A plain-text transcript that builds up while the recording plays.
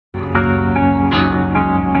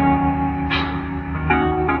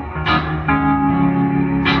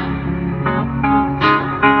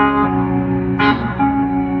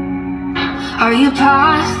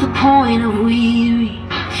past the point of weary?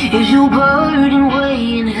 Is your burden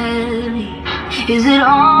weighing heavy? Is it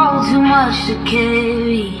all too much to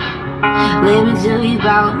carry? Let me tell you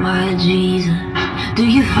about my Jesus. Do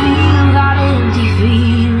you feel that empty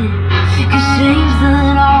feeling? 'Cause shame's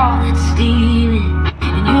done all it's stealing,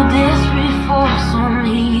 and you're desperate for some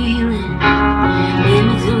healing. Let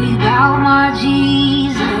me tell you about my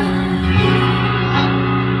Jesus.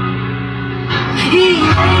 He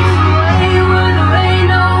makes a way where there ain't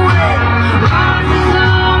no way, rises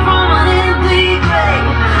up from an empty grave.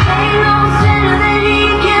 Ain't no sinner that he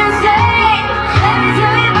can save. Let me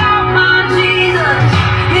tell you about my Jesus.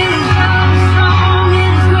 His love is strong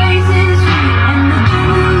and his grace is free, and the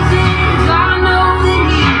good news is I know that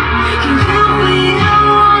he can do for you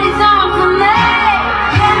what he's done for me.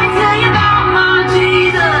 Let me tell you about my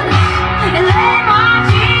Jesus, and let my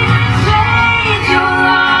Jesus change your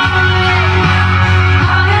life.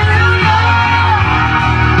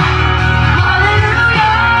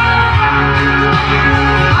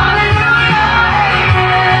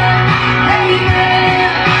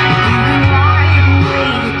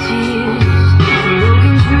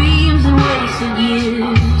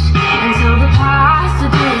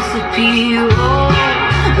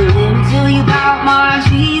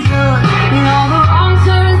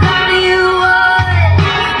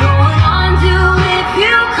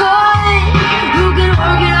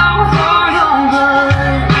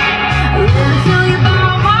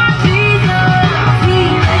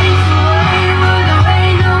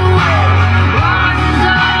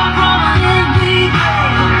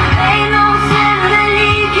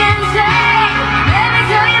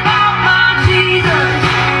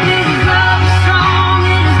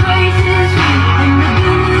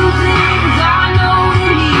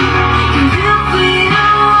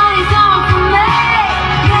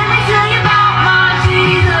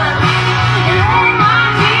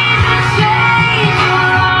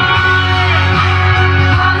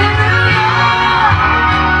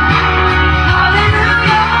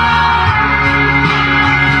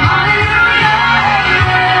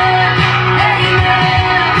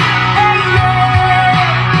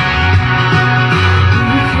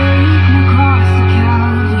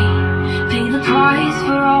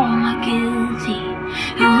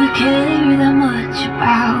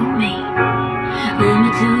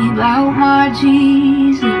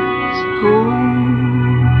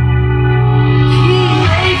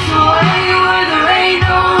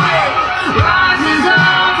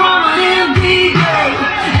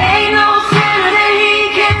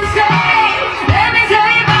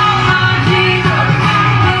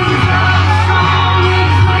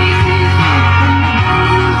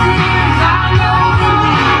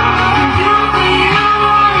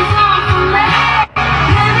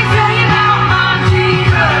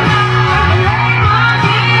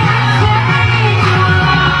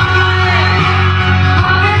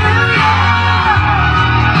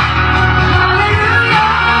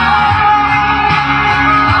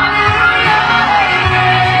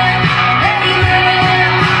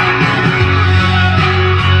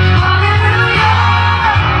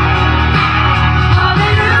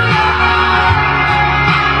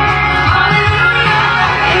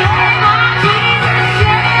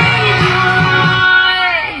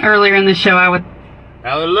 Earlier in the show, I would...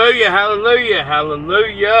 Hallelujah, hallelujah,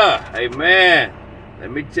 hallelujah. Amen.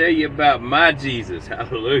 Let me tell you about my Jesus.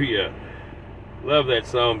 Hallelujah. Love that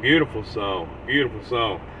song. Beautiful song. Beautiful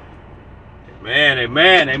song. Amen,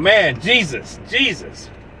 amen, amen. Jesus, Jesus.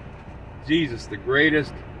 Jesus, the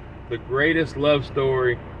greatest love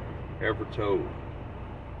story ever told.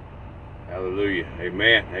 Hallelujah.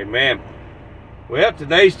 Amen, amen. Well,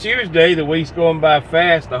 today's Tuesday. The week's going by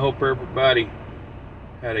fast. I hope everybody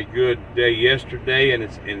had a good day yesterday, and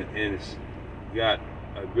it's got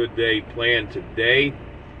a good day planned today.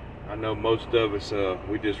 I know most of us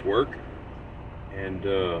we just work, and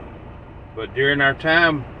but during our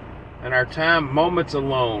time moments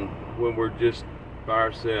alone, when we're just by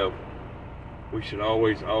ourselves, we should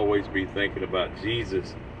always be thinking about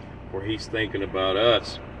Jesus, for he's thinking about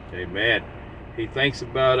us. Amen. He thinks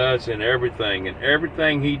about us in everything, and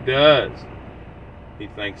everything he does, he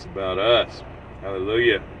thinks about us.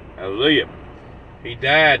 Hallelujah. Hallelujah. He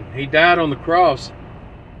died on the cross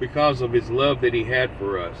because of his love that he had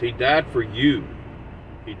for us. He died for you.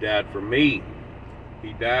 He died for me.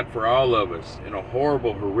 He died for all of us in a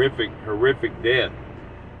horrible, horrific death,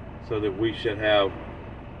 so that we should have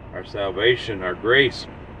our salvation, our grace.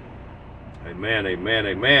 Amen, amen,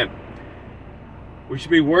 amen. We should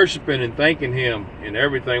be worshiping and thanking him in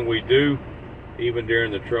everything we do, even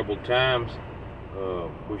during the troubled times.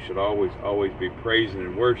 We should always be praising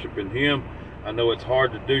and worshiping him, I know it's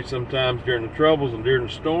hard to do sometimes during the troubles and during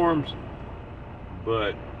the storms,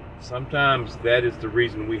 but sometimes that is the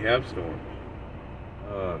reason we have storms.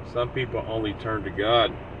 Some people only turn to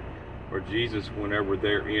God or Jesus whenever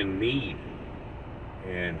they're in need.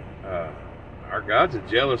 And our God's a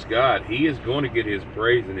jealous God. He is going to get his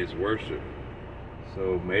praise and his worship.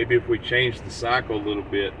 So maybe if we change the cycle a little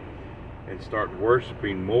bit and start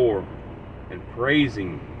worshiping more and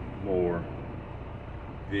praising more,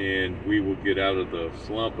 then we will get out of the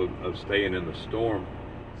slump of staying in the storm.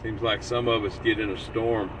 Seems like some of us get in a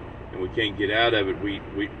storm and we can't get out of it.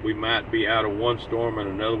 We might be out of one storm and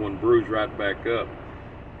another one brews right back up.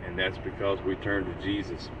 And that's because we turn to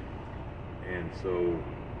Jesus. And so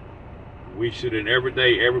we should, in every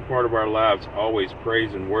day, every part of our lives, always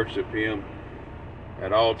praise and worship him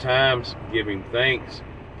at all times, give him thanks.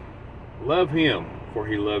 Love him, for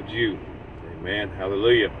he loved you. Amen.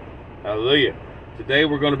 Hallelujah. Hallelujah. Today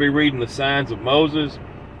we're going to be reading the signs of Moses.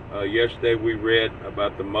 Yesterday we read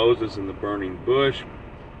about the Moses and the burning bush.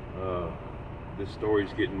 This story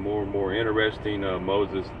is getting more and more interesting.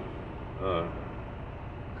 Moses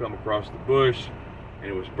come across the bush and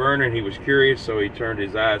it was burning. He was curious, so he turned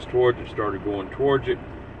his eyes towards it, started going towards it,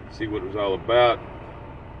 see what it was all about.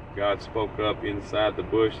 God spoke up inside the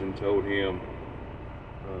bush and told him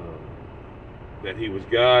that he was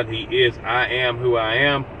God. He is, I am who I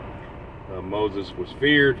am. Moses was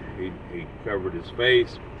feared. He covered his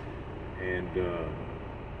face, and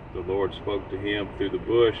the Lord spoke to him through the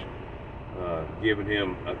bush, giving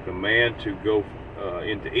him a command to go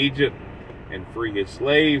into Egypt and free his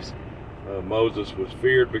slaves. Moses was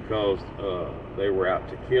feared because they were out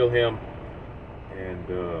to kill him,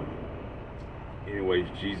 and anyways,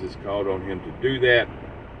 Jesus called on him to do that,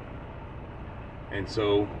 and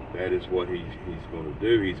so that is what he's going to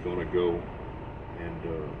do. He's going to go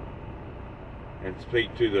and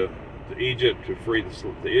speak to Egypt to free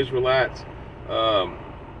the Israelites.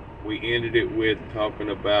 We ended it with talking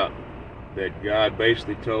about that God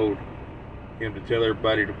basically told him to tell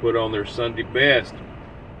everybody to put on their Sunday best,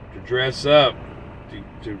 to dress up,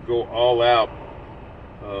 to go all out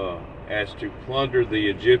as to plunder the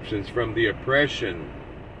Egyptians from the oppression,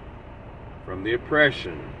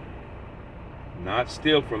 not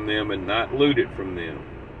steal from them and not loot it from them,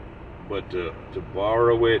 but to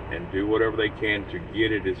borrow it and do whatever they can to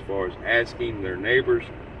get it, as far as asking their neighbors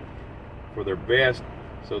for their best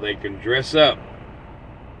so they can dress up,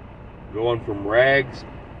 going from rags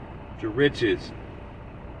to riches,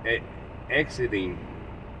 exiting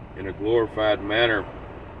in a glorified manner,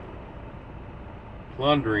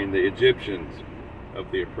 plundering the Egyptians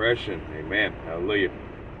of the oppression. Amen. Hallelujah.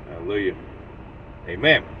 Hallelujah.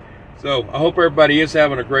 Amen. So I hope everybody is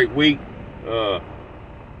having a great week.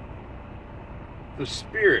 The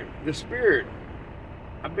Spirit,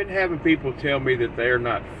 I've been having people tell me that they're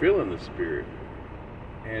not feeling the Spirit.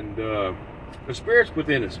 And the Spirit's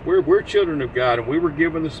within us. We're children of God, and we were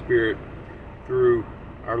given the Spirit through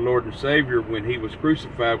our Lord and Savior when he was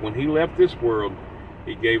crucified. When he left this world,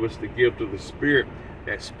 he gave us the gift of the Spirit.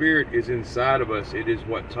 That Spirit is inside of us. It is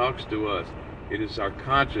what talks to us. It is our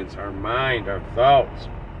conscience, our mind, our thoughts.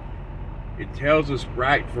 It tells us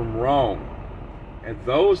right from wrong. And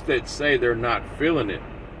those that say they're not feeling it,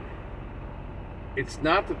 it's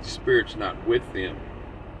not that the Spirit's not with them.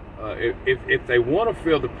 If they want to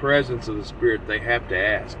feel the presence of the Spirit, they have to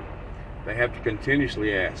ask. They have to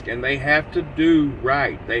continuously ask. And they have to do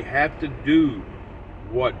right. They have to do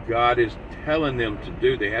what God is telling them to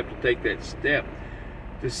do. They have to take that step.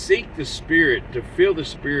 To seek the Spirit, to feel the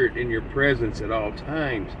Spirit in your presence at all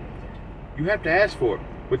times, you have to ask for it.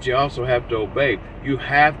 But you also have to obey. You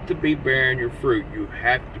have to be bearing your fruit. You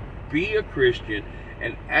have to be a Christian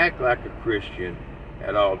and act like a Christian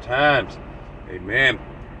at all times. Amen.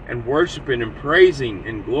 And worshiping and praising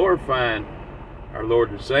and glorifying our Lord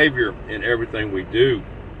and Savior in everything we do.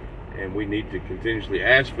 And we need to continuously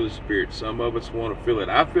ask for the Spirit. Some of us want to feel it.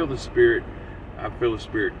 I feel the Spirit. I feel the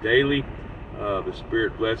Spirit daily. The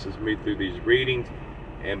Spirit blesses me through these readings.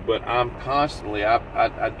 But I'm constantly,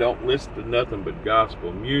 I don't listen to nothing but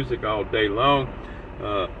gospel music all day long.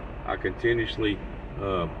 I continuously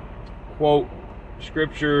quote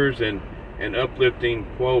scriptures and uplifting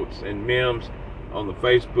quotes and memes on the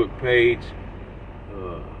Facebook page,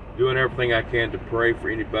 doing everything I can to pray for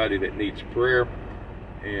anybody that needs prayer.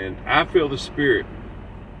 And I feel the Spirit,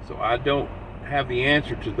 so I don't have the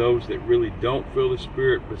answer to those that really don't feel the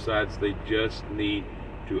Spirit, besides they just need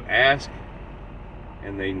to ask,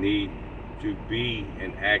 and they need to be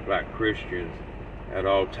and act like Christians at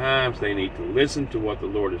all times. They need to listen to what the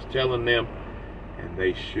Lord is telling them, and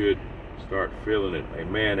they should start feeling it.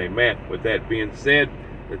 Amen, amen. With that being said,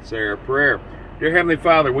 Let's say our prayer. Dear Heavenly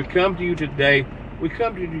Father, we come to you today. We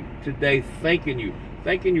come to you today thanking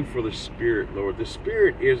you for the Spirit, Lord. The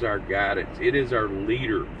Spirit is our guidance. It is our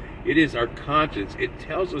leader. It is our conscience. It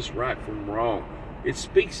tells us right from wrong. It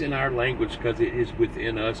speaks in our language because it is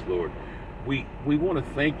within us, Lord. We want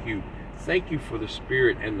to thank you. Thank you for the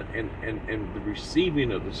Spirit and the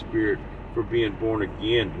receiving of the Spirit for being born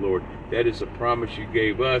again, Lord. That is a promise you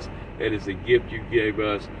gave us. That is a gift you gave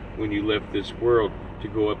us when you left this world to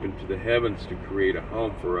go up into the heavens to create a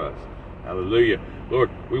home for us. Hallelujah. Lord,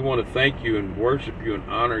 we want to thank you and worship you and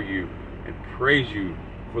honor you and praise you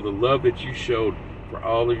for the love that you showed for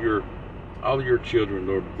all of your children,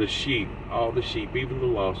 Lord. The sheep, all the sheep, even the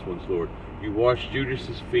lost ones, Lord. You washed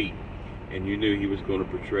Judas's feet and you knew he was going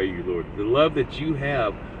to betray you, Lord. The love that you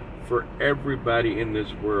have for everybody in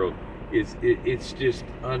this world it's just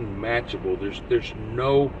unmatchable. There's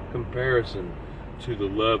no comparison to the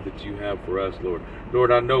love that you have for us, Lord.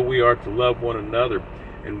 Lord, I know we are to love one another,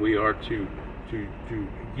 and we are to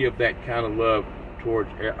give that kind of love towards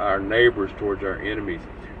our neighbors, towards our enemies.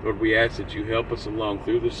 Lord, we ask that you help us along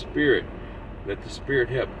through the Spirit. Let the Spirit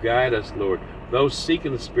help guide us, Lord. Those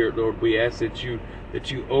seeking the Spirit, Lord, we ask that you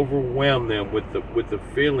overwhelm them with the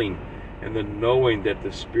feeling and the knowing that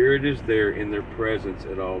the Spirit is there in their presence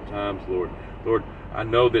at all times, Lord. Lord, I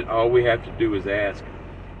know that all we have to do is ask,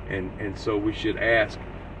 and so we should ask,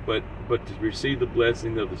 but to receive the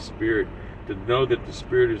blessing of the Spirit, to know that the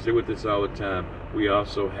Spirit is there with us all the time, we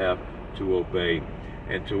also have to obey.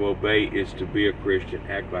 And to obey is to be a Christian,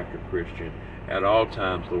 act like a Christian at all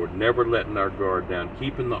times, Lord, never letting our guard down,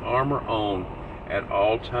 keeping the armor on at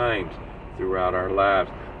all times throughout our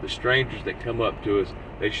lives. The strangers that come up to us,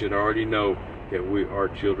 they should already know that we are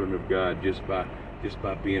children of God just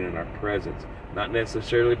by being in our presence, not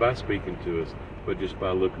necessarily by speaking to us, but just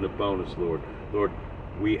by looking upon us, Lord. Lord,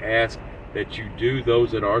 we ask that you do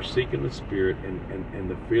those that are seeking the Spirit and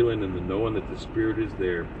the feeling and the knowing that the Spirit is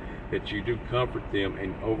there, that you do comfort them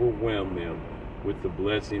and overwhelm them with the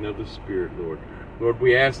blessing of the Spirit, Lord. Lord,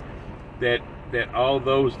 we ask that all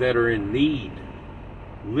those that are in need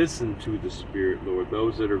listen to the Spirit, Lord.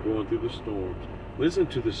 Those that are going through the storms, listen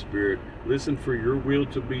to the Spirit. Listen for your will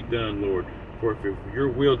to be done, Lord. For if your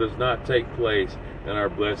will does not take place, then our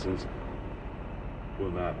blessings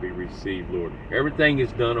will not be received, Lord. Everything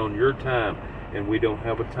is done on your time, and we don't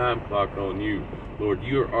have a time clock on you. Lord,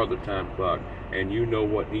 you are the time clock, and you know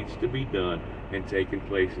what needs to be done and taking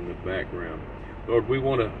place in the background. Lord, we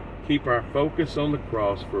want to keep our focus on the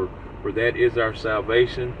cross, for that is our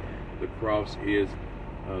salvation. The cross is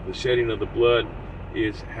the shedding of the blood,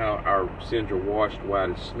 is how our sins are washed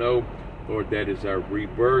white as snow. Lord, that is our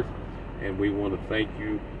rebirth, and we want to thank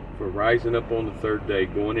you for rising up on the third day,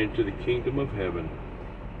 going into the kingdom of heaven,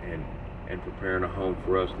 and preparing a home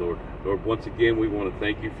for us, Lord. Lord, once again, we want to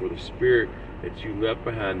thank you for the Spirit that you left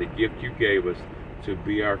behind, the gift you gave us to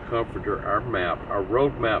be our comforter, our map, our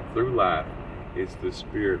road map through life. It's the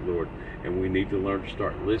Spirit, Lord, and we need to learn to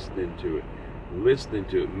start listening to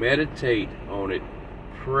it, meditate on it,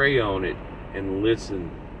 pray on it, and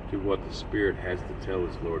listen to what the Spirit has to tell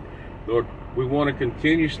us, Lord. Lord, we want to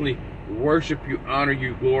continuously worship you, honor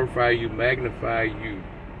you, glorify you, magnify you,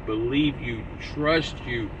 believe you, trust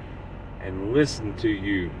you, and listen to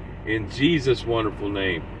you. In Jesus' wonderful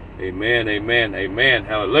name, amen, amen, amen.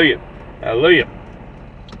 Hallelujah, hallelujah.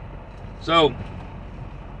 So,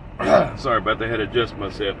 sorry about that, I had to adjust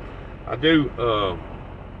myself. I do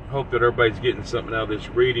hope that everybody's getting something out of this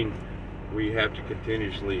reading. We have to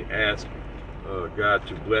continuously ask God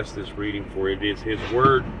to bless this reading, for it is His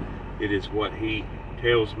Word. It is what He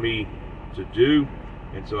tells me to do,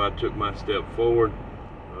 and so I took my step forward.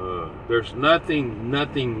 There's nothing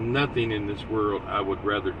in this world I would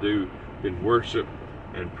rather do than worship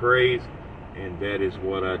and praise, and that is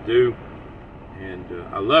what I do, and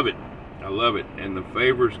I love it. I love it, and the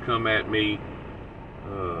favors come at me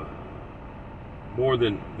more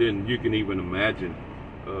than you can even imagine.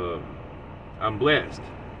 I'm blessed.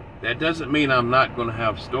 That doesn't mean I'm not going to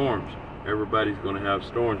have storms. Everybody's going to have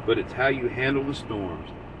storms, but it's how you handle the storms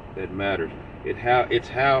that matters. It's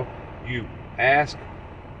how you ask,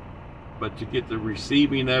 but to get the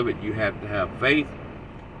receiving of it, you have to have faith,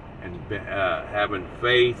 and having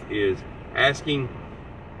faith is asking,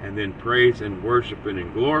 and then praise and worshiping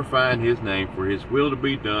and glorifying His name for His will to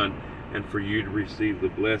be done and for you to receive the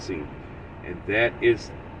blessing. And that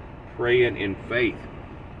is praying in faith.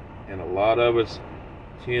 And a lot of us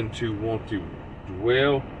tend to want to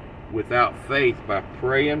dwell without faith by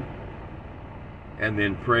praying, and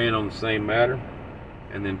then praying on the same matter,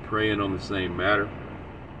 and then praying on the same matter,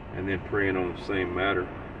 and then praying on the same matter,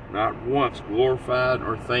 not once glorifying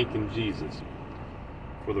or thanking Jesus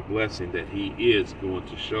for the blessing that he is going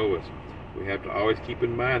to show us. We have to always keep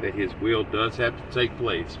in mind that his will does have to take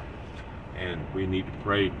place, and we need to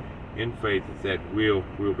pray in faith that that will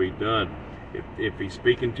be done. If he's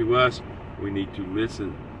speaking to us, we need to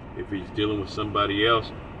listen. If he's dealing with somebody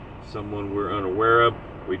else, someone we're unaware of,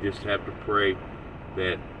 we just have to pray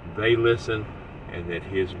that they listen and that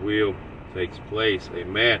his will takes place.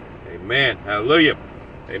 Amen. Amen. Hallelujah.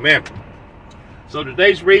 Amen. So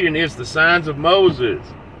today's reading is the signs of Moses.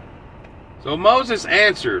 So Moses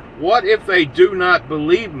answered, "What if they do not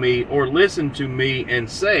believe me or listen to me and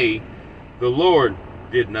say, 'The Lord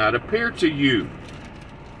did not appear to you'?"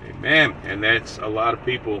 Amen. And that's a lot of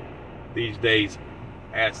people these days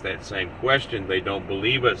ask that same question. They don't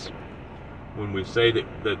believe us when we say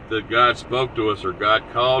that God spoke to us or God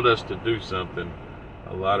called us to do something.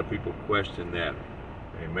 A lot of people question that.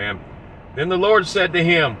 Amen. Then the Lord said to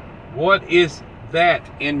him, "What is that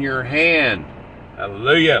in your hand?"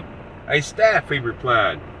 Hallelujah. "A staff," he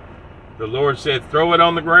replied. The Lord said, "Throw it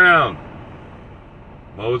on the ground."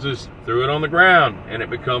 Moses threw it on the ground, and it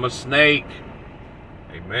became a snake.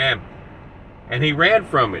 Amen. And he ran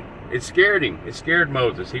from it. It scared him. It scared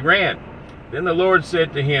Moses. He ran. Then the Lord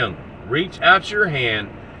said to him, "Reach out your hand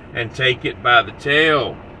and take it by the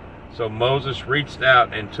tail." So Moses reached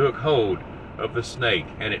out and took hold of the snake,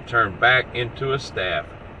 and it turned back into a staff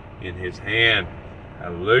in his hand.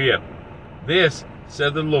 Hallelujah. "This,"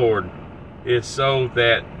 said the Lord, "is so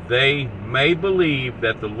that they may believe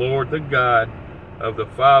that the Lord, the God of the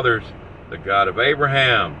fathers, the God of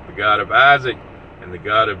Abraham, the God of Isaac, and the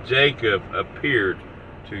God of Jacob, appeared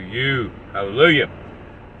to you." Hallelujah.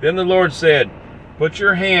 Then the Lord said, "Put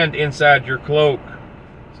your hand inside your cloak."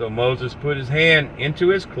 So Moses put his hand into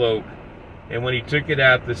his cloak, and when he took it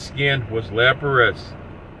out, the skin was leprous.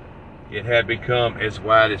 It had become as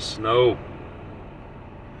white as snow.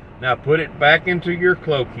 "Now put it back into your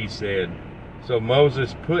cloak," he said. So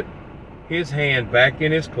Moses put his hand back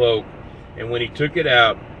in his cloak, and when he took it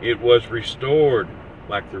out, it was restored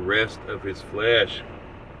like the rest of his flesh.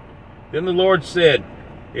 Then the Lord said,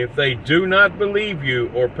 "If they do not believe you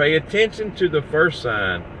or pay attention to the first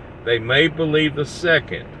sign, they may believe the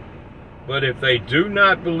second. But if they do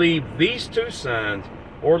not believe these two signs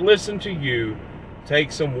or listen to you,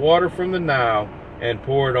 take some water from the Nile and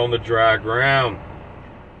pour it on the dry ground.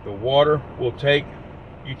 The water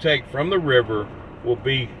you take from the river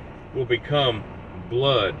will become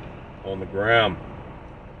blood on the ground."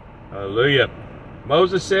 Hallelujah.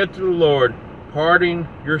 Moses said to the Lord, "Pardon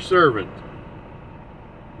your servant.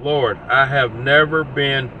 Lord, I have never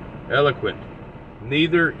been eloquent,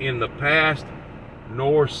 neither in the past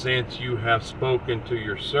nor since you have spoken to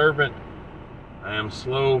your servant. I am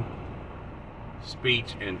slow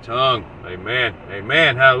speech and tongue." Amen.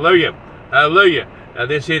 Amen. Hallelujah. Hallelujah. Now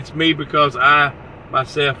this hits me because I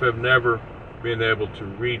myself have never been able to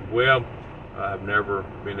read well. I've never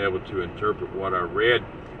been able to interpret what I read,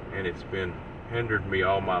 and it's been hindered me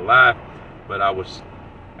all my life. But I was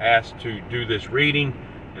asked to do this reading,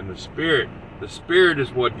 and the Spirit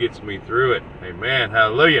is what gets me through it. Amen.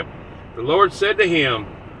 Hallelujah. The Lord said to him,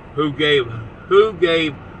 who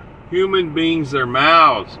gave human beings their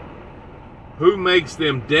mouths? Who makes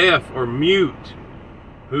them deaf or mute?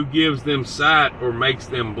 Who gives them sight or makes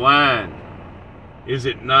them blind? Is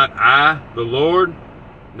it not I, the Lord?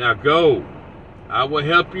 Now go, I will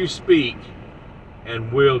help you speak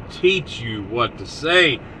and will teach you what to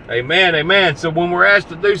say. Amen, amen. So when we're asked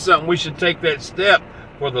to do something, we should take that step,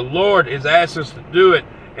 for the Lord has asked us to do it,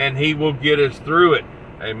 and he will get us through it.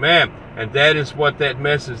 Amen. And that is what that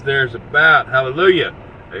message there is about. Hallelujah.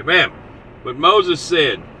 Amen. But Moses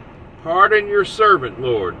said, "Pardon your servant,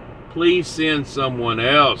 Lord. Please send someone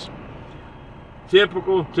else."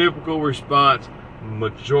 Typical response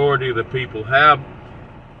majority of the people have.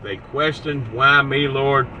 They question, "Why me,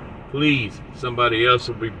 Lord? Please, somebody else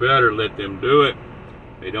will be better. Let them do it."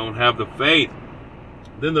 They don't have the faith.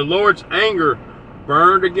 Then the Lord's anger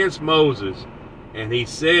burned against Moses, and he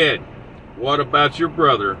said, "What about your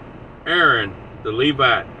brother, Aaron, the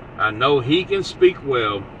Levite? I know he can speak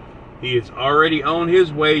well. He is already on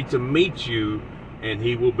his way to meet you, and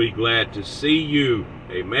he will be glad to see you."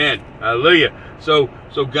 Amen. Hallelujah. So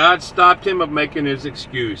God stopped him of making his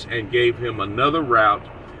excuse and gave him another route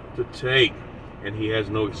to take, and he has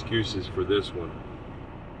no excuses for this one.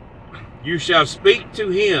 "You shall speak to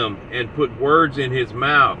him and put words in his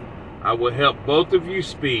mouth. I will help both of you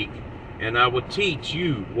speak, and I will teach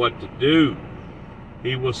you what to do.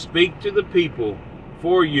 He will speak to the people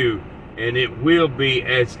for you, and it will be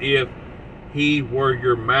as if he were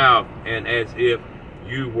your mouth and as if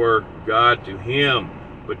you were God to him.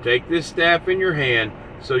 But take this staff in your hand,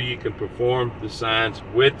 so you can perform the signs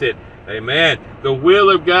with it. Amen. The will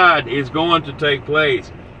of God is going to take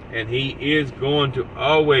place, and he is going to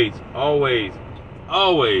always, always,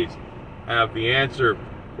 always have the answer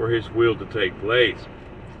for his will to take place.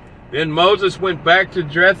 Then Moses went back to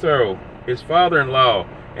Jethro, his father-in-law,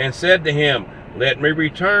 and said to him, "Let me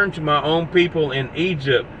return to my own people in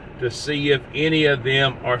Egypt to see if any of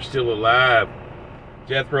them are still alive."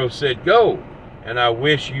 Jethro said, "Go, and I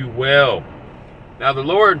wish you well." Now the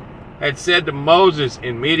Lord had said to Moses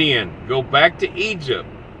in Midian, "Go back to Egypt,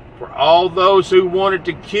 for all those who wanted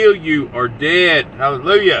to kill you are dead."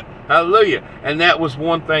 Hallelujah, hallelujah. And that was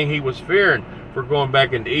one thing he was fearing for going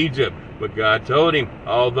back into Egypt. But God told him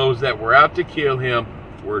all those that were out to kill him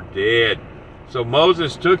were dead. So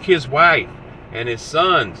Moses took his wife and his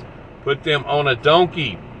sons, put them on a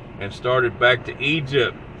donkey, and started back to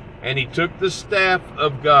Egypt. And he took the staff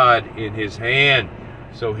of God in his hand.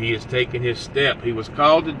 So he has taken his step. He was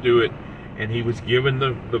called to do it, and he was given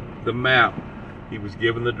the map. He was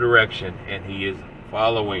given the direction, and he is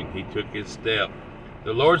following. He took his step.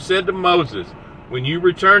 The Lord said to Moses, "When you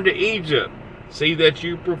return to Egypt, see that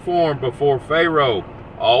you perform before Pharaoh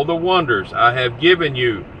all the wonders I have given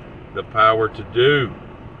you the power to do.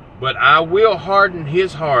 But I will harden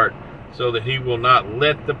his heart so that he will not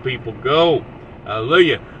let the people go."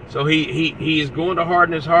 Hallelujah. So he is going to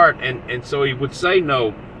harden his heart, and so he would say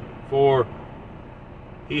no, for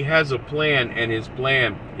he has a plan, and his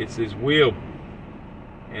plan is his will,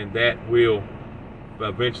 and that will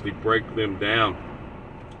eventually break them down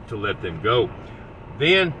to let them go.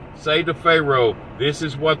 Then say to Pharaoh, "This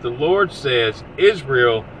is what the Lord says,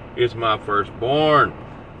 Israel is my firstborn.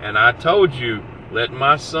 And I told you, let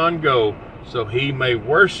my son go so he may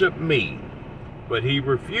worship me. But he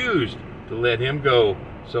refused to let him go,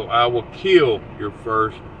 so I will kill your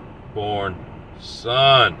firstborn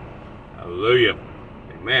son." Hallelujah.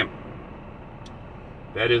 Amen.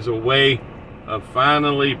 That is a way of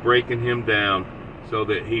finally breaking him down so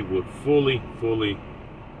that he would fully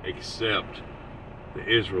accept the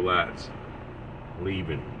Israelites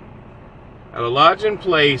leaving. At a lodging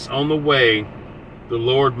place on the way, the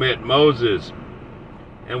Lord met Moses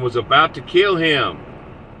and was about to kill him.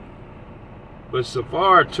 But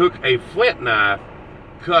Zipporah took a flint knife,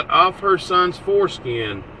 cut off her son's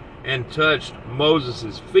foreskin, and touched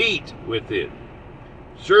Moses' feet with it.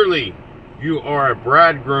 "Surely you are a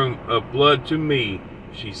bridegroom of blood to me,"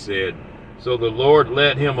 she said. So the Lord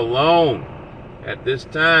let him alone. At this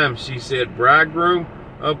time she said bridegroom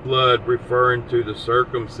of blood, referring to the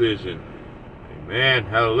circumcision. Amen.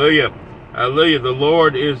 Hallelujah. Hallelujah. The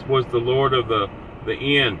Lord was the Lord of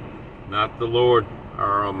the end, not the Lord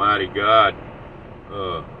our Almighty God.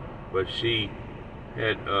 But she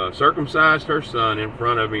had circumcised her son in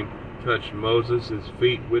front of him, touched Moses'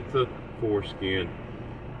 feet with the foreskin,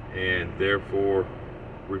 and therefore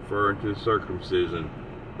referring to circumcision.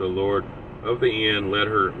 The Lord of the end let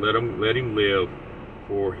him live,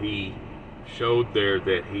 for he showed there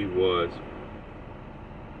that he was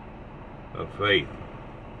of faith.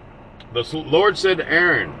 The Lord said to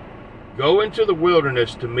Aaron, "Go into the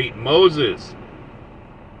wilderness to meet Moses."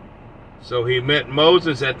 So he met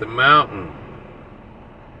Moses at the mountain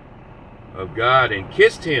of God and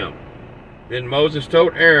kissed him. Then Moses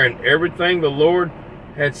told Aaron everything the Lord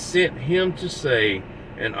had sent him to say,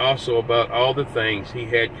 and also about all the things he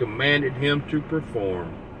had commanded him to perform.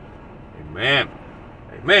 Amen.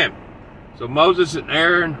 Amen. So Moses and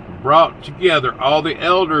Aaron brought together all the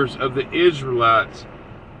elders of the Israelites,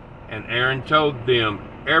 and Aaron told them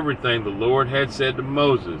everything the Lord had said to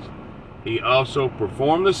Moses. He also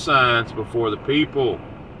performed the signs before the people,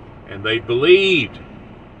 and they believed.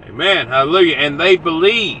 Amen. Hallelujah. And they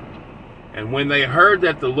believed. And when they heard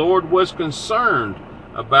that the Lord was concerned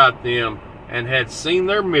about them and had seen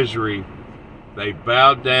their misery, they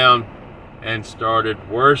bowed down and started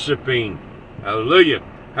worshiping. Hallelujah.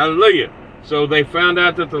 Hallelujah. So they found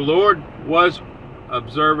out that the Lord was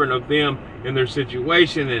observant of them in their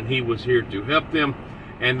situation, and he was here to help them,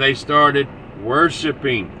 and they started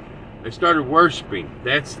worshiping. They started worshiping.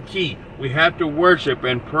 That's the key. We have to worship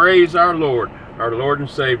and praise our Lord and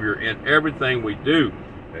Savior in everything we do.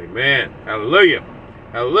 Amen. Hallelujah.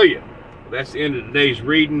 Hallelujah. That's the end of today's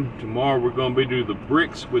reading. Tomorrow we're going to be doing the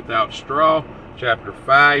bricks without straw, chapter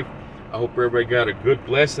 5. I hope everybody got a good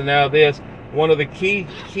blessing out of this. One of the key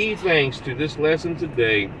things to this lesson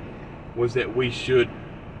today was that we should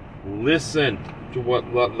listen to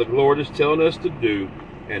what the Lord is telling us to do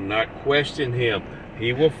and not question him.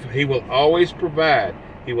 He will always provide.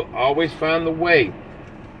 He will always find the way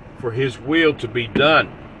for his will to be done.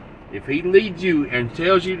 If he leads you and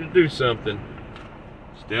tells you to do something,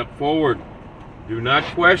 step forward Do not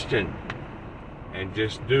question, and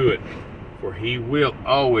just do it, for He will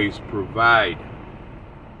always provide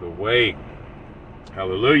the way.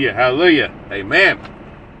 Hallelujah, hallelujah, amen,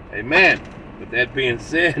 amen. With that being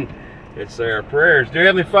said, let's say our prayers. Dear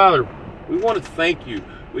Heavenly Father, we want to thank you.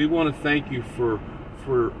 We want to thank you for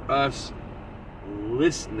us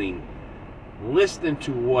listening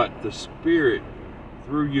to what the Spirit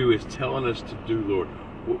through you is telling us to do, Lord.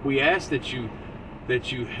 We ask that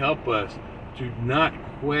you help us to not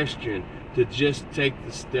question, to just take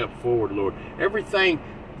the step forward, Lord. Everything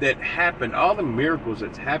that happened, all the miracles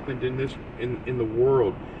that's happened in the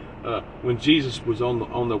world, when Jesus was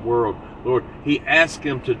on the world, Lord, He asked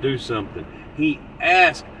him to do something. He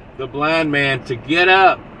asked the blind man to get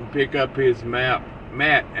up and pick up his mat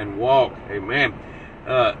and walk. Amen.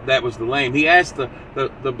 That was the lame. He asked the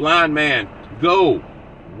blind man, go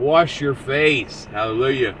wash your face.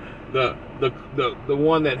 Hallelujah. The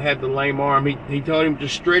one that had the lame arm, he told him to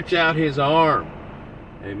stretch out his arm.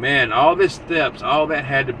 Amen. All the steps, all that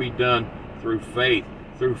had to be done through faith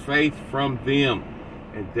from them.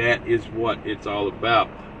 And that is what it's all about.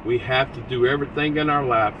 We have to do everything in our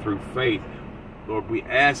life through faith. Lord, we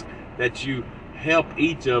ask that you help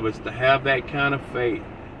each of us to have that kind of faith.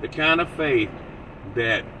 The kind of faith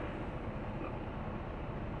that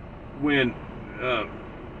when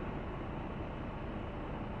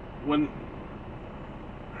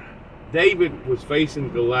David was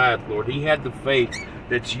facing Goliath, Lord, he had the faith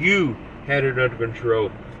that you had it under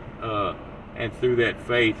control. And through that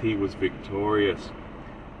faith, he was victorious.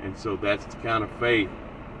 And so that's the kind of faith,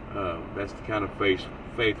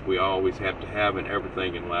 faith we always have to have in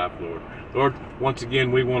everything in life, Lord. Lord, once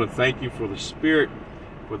again, we want to thank you for the Spirit,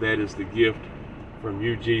 for that is the gift from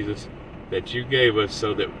you, Jesus, that you gave us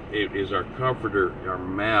so that it is our comforter, our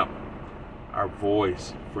map, our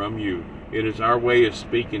voice from you. It is our way of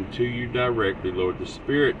speaking to you directly, Lord. The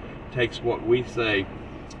Spirit takes what we say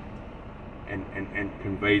and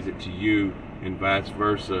conveys it to you, and vice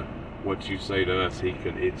versa. What you say to us,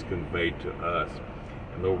 it's conveyed to us.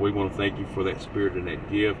 And Lord, we want to thank you for that Spirit and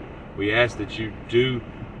that gift. We ask that you do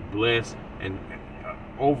bless and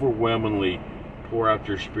overwhelmingly pour out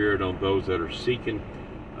your Spirit on those that are seeking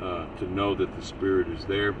to know that the Spirit is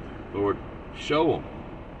there. Lord, show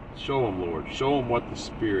them, Lord. Show them what the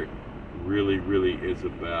Spirit really, really is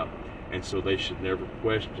about. And so they should never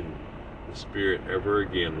question the Spirit ever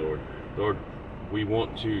again, Lord. Lord, we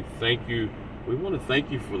want to thank you. We want to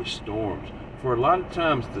thank you for the storms. For a lot of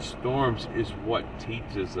times, the storms is what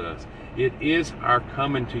teaches us. It is our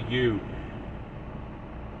coming to you,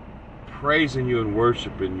 praising you and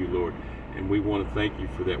worshiping you, Lord. And we want to thank you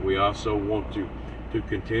for that. We also want to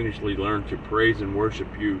continuously learn to praise and worship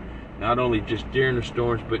you, not only just during the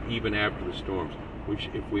storms, but even after the storms. Which,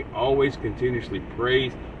 if we always continuously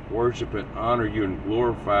praise, worship, and honor you and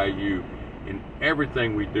glorify you in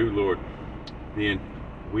everything we do, Lord, then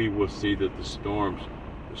we will see that the storms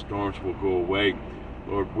will go away.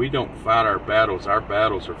 Lord, we don't fight our battles. Our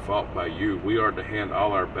battles are fought by you. We are to hand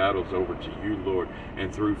all our battles over to you, Lord.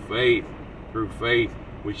 And through faith,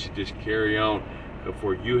 we should just carry on,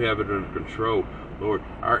 for you have it under control. Lord,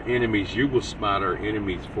 our enemies, you will smite our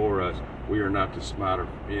enemies for us. We are not to smite our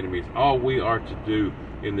enemies. All we are to do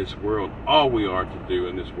in this world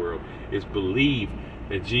is believe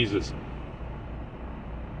that Jesus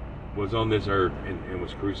was on this earth and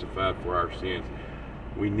was crucified for our sins.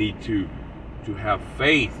 We need to have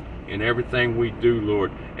faith in everything we do,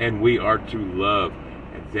 Lord, and we are to love,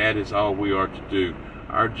 and that is all we are to do.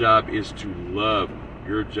 Our job is to love.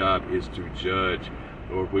 Your job is to judge.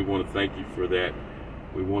 Lord, we want to thank you for that.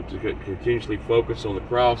 We want to continuously focus on the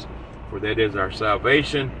cross, for that is our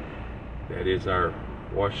salvation. That is our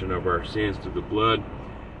washing of our sins through the blood.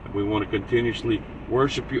 And we want to continuously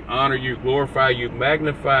worship you, honor you, glorify you,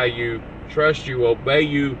 magnify you, trust you, obey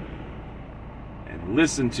you, and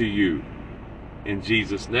listen to you. In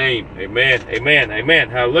Jesus' name, amen, amen, amen,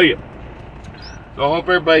 hallelujah. So I hope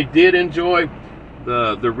everybody did enjoy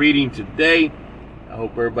the reading today. I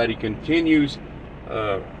hope everybody continues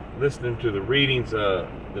listening to the readings. The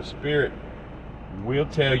Spirit will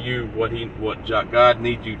tell you what God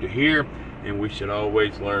needs you to hear, and we should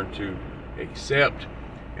always learn to accept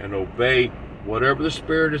and obey whatever the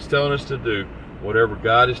Spirit is telling us to do, whatever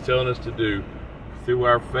God is telling us to do, through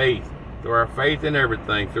our faith in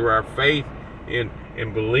everything, through our faith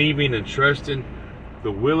in believing and trusting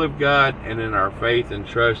the will of God, and in our faith and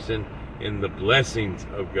trusting in the blessings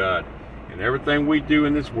of God. And everything we do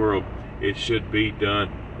in this world, it should be done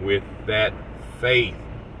with that faith.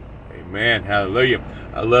 Amen. Hallelujah.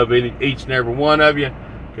 I love each and every one of you.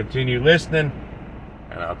 Continue listening,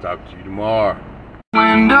 and I'll talk to you tomorrow.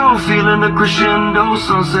 Window, feeling the crescendo,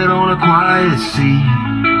 sunset on a quiet sea.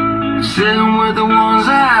 Sitting with the ones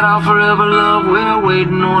that I'll forever love, we're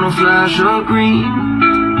waiting on a flash of green.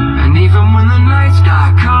 And even when the nights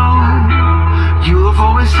got cold, you have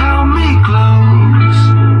always held me close.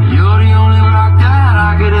 You're the only rock that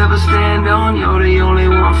I could ever stand on, you're the only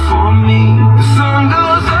one for me. The sun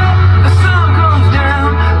goes up, the sun comes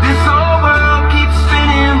down, this whole world keeps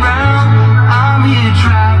spinning round. I'm here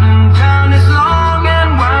traveling down this long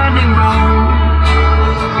and winding road.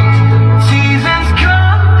 Seasons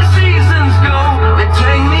come, the seasons go, they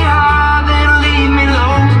take me high, they leave me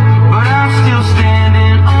low, but I'm still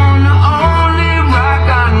standing on the only rock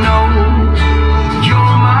I know.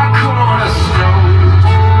 You're my cornerstone.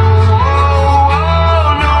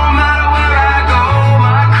 Oh, no matter where I go,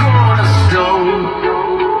 my cornerstone.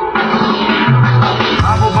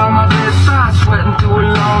 I go by my bedside, sweating through a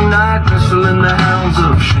long night, wrestling the hounds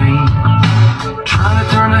of shame. Trying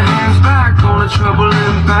to turn the hands back on the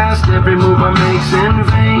troubling past, every move I make's in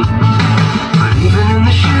vain. But even in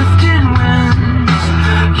the shifting winds,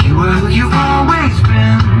 you are who you've always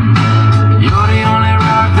been. You're the only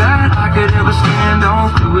rock that I could ever stand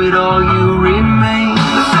on, through it all you remain.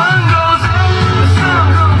 The sun goes up, the sun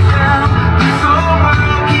comes down, this whole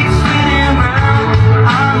world keeps spinning round.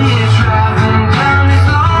 I'm here traveling down this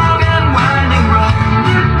long and winding road.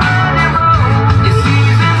 Your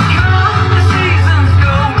seasons come, the seasons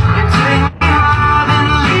go, they take me high, then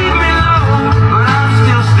leave me low, but I'm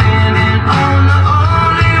still standing on the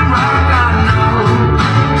only rock I know.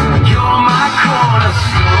 You're my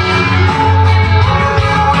cornerstone.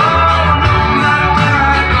 No matter where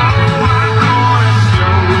I go, my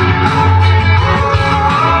cornerstone.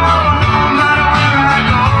 No matter where I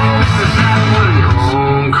go, 'cause I will.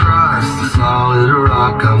 On Christ, the solid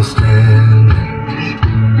rock I'm standing.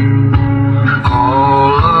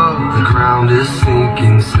 All of the ground is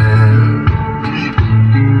sinking sand.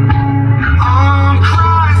 On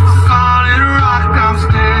Christ, the solid rock I'm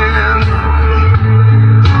standing.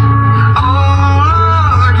 All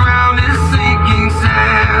of the ground is sinking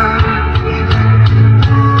sand.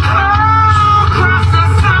 Oh, Christ, the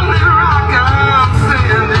solid rock I'm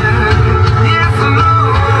standing. Yes,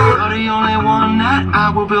 Lord. You're the only one that I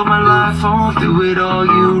will build my life on, through it all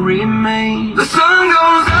you remain. The sun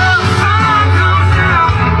goes up.